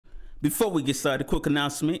Before we get started, quick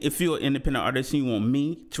announcement. If you're an independent artist and you want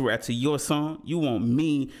me to rap to your song,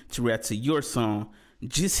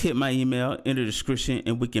 just hit my email in the description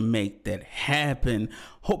and we can make that happen.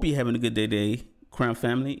 Hope you're having a good day today, Crown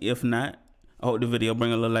family. If not, I hope the video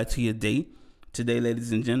bring a little light to your day. Today,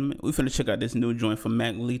 ladies and gentlemen, we finna check out this new joint from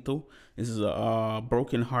Mac Lethal. This is a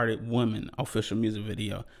Broken Hearted Woman official music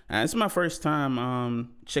video. And it's my first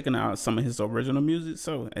time checking out some of his original music.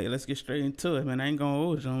 So, hey, let's get straight into it, man. I ain't gonna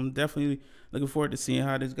hold you. I'm definitely looking forward to seeing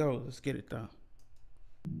how this goes. Let's get it, though.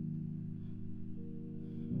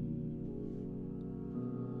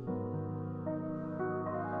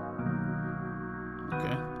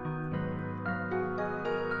 Okay.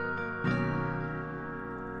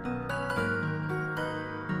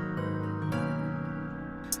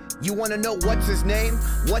 You wanna know what's his name?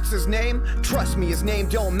 What's his name? Trust me, his name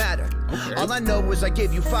don't matter. Okay. All I know is I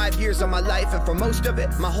gave you 5 years of my life, and for most of it,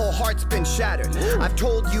 my whole heart's been shattered. Ooh. I've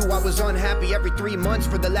told you I was unhappy every 3 months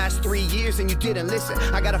for the last 3 years, and you didn't listen.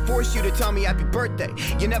 I gotta force you to tell me happy birthday.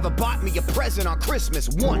 You never bought me a present on Christmas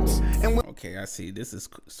once. And when okay, I see. This is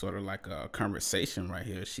sort of like a conversation right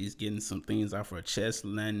here. She's getting some things off her chest,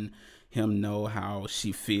 letting him know how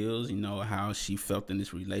she feels, you know, how she felt in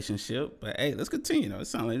this relationship. But hey, let's continue though. It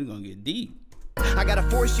sounds like it's gonna get deep. I gotta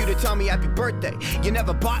force you to tell me happy birthday. You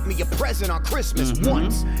never bought me a present on Christmas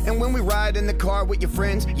once. And when we ride in the car with your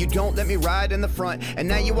friends, you don't let me ride in the front. And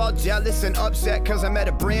now you all jealous and upset cause I met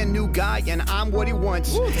a brand new guy and I'm what he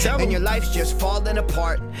wants. Ooh, and your life's just falling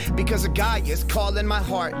apart because a guy is calling my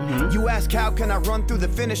heart. You ask how can I run through the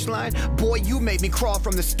finish line? Boy, you made me crawl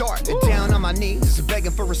from the start. Down on my knees,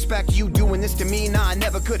 begging for respect. You doing this to me? Nah, I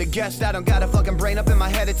never could have guessed. I don't got a fucking brain up in my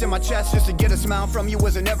head, it's in my chest. Just to get a smile from you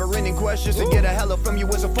was a never-ending quest. Just to get a hello from you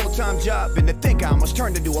was a full-time job. And to think I almost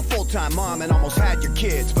turned into a full-time mom and almost had your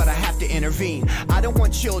kids, but I have to intervene. I don't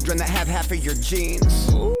want children that have half of your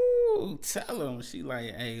genes. Ooh, tell him. She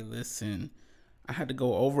like, hey, listen, I had to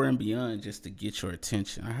go over and beyond just to get your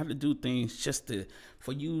attention. I had to do things just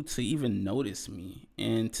for you to even notice me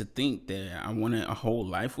and to think that I wanted a whole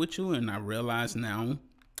life with you. And I realize now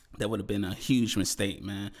that would have been a huge mistake,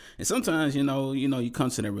 man. And sometimes, you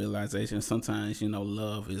come to that realization. Sometimes,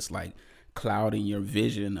 love is like clouding your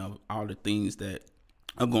vision of all the things that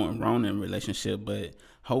are going wrong in a relationship. But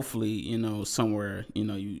hopefully, somewhere,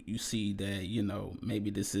 you see that, maybe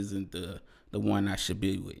this isn't the one I should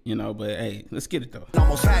be with, but hey, let's get it though.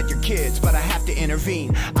 Almost had your kids, but I have to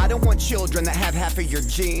intervene. I don't want children that have half of your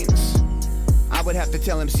genes. I would have to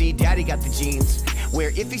tell him, see, daddy got the genes.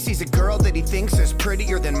 Where if he sees a girl that he thinks is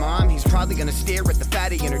prettier than mom, he's probably gonna stare at the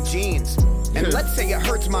fatty in her jeans. And let's say it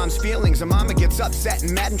hurts mom's feelings and mama gets upset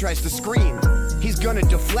and mad and tries to scream. He's gonna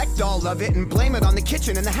deflect all of it and blame it on the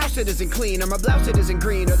kitchen and the house that isn't clean, or my blouse that isn't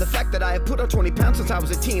green, or the fact that I have put on 20 pounds since I was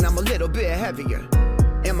a teen. I'm a little bit heavier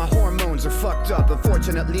and my hormones are fucked up.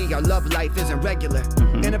 Unfortunately, our love life isn't regular.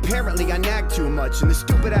 And apparently I nag too much, and the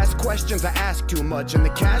stupid ass questions I ask too much, and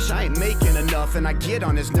the cash I ain't making enough, and I get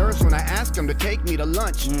on his nerves when I ask him to take me to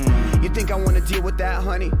lunch. You think I want to deal with that,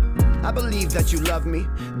 honey? I believe that you love me,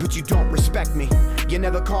 but you don't respect me. You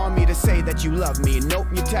never call me to say that you love me. Nope,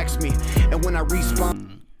 you text me, and when I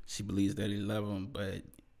respond, she believes that he love him, but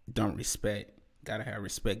don't respect. Gotta have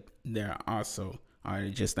respect there also. All right,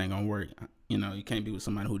 it just ain't gonna work. You can't be with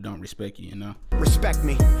somebody who don't respect you, Respect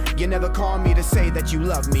me. You never call me to say that you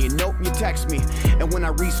love me. Nope, you text me. And when I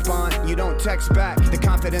respond, you don't text back. The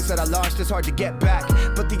confidence that I lost is hard to get back.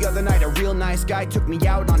 But the other night, a real nice guy took me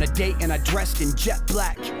out on a date and I dressed in jet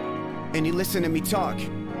black. And he listened to me talk.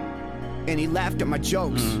 And he laughed at my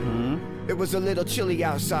jokes. It was a little chilly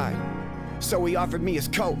outside, so he offered me his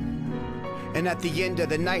coat. And at the end of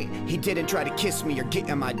the night, he didn't try to kiss me or get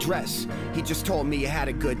in my dress. He just told me he had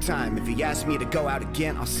a good time. If he asked me to go out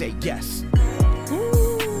again, I'll say yes.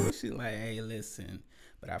 Ooh, she like, hey, listen,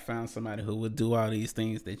 but I found somebody who would do all these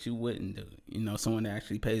things that you wouldn't do. Someone that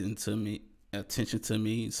actually pays attention to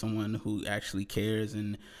me, someone who actually cares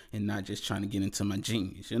and not just trying to get into my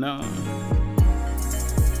jeans,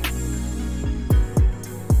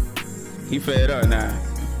 He fed up now.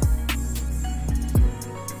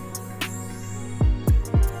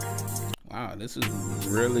 Wow, this is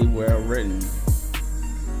really well written.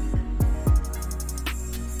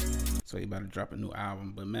 So he about to drop a new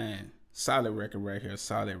album, but man, solid record right here.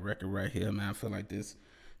 Solid record right here, man. I feel like this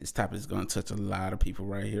topic is gonna touch a lot of people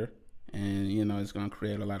right here, and it's gonna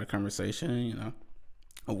create a lot of conversation,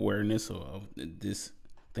 awareness of this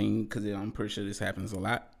thing, because I'm pretty sure this happens a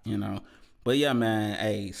lot, But yeah, man,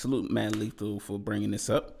 hey, salute Mac Lethal for bringing this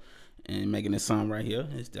up. And making this song right here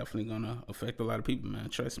is definitely gonna affect a lot of people, man.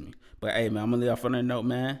 Trust me. But hey, man, I'm gonna leave off on that note,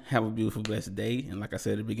 man. Have a beautiful, blessed day. And like I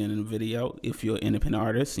said at the beginning of the video, if you're an independent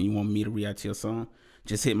artist and you want me to react to your song,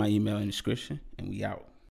 just hit my email in the description, and we out.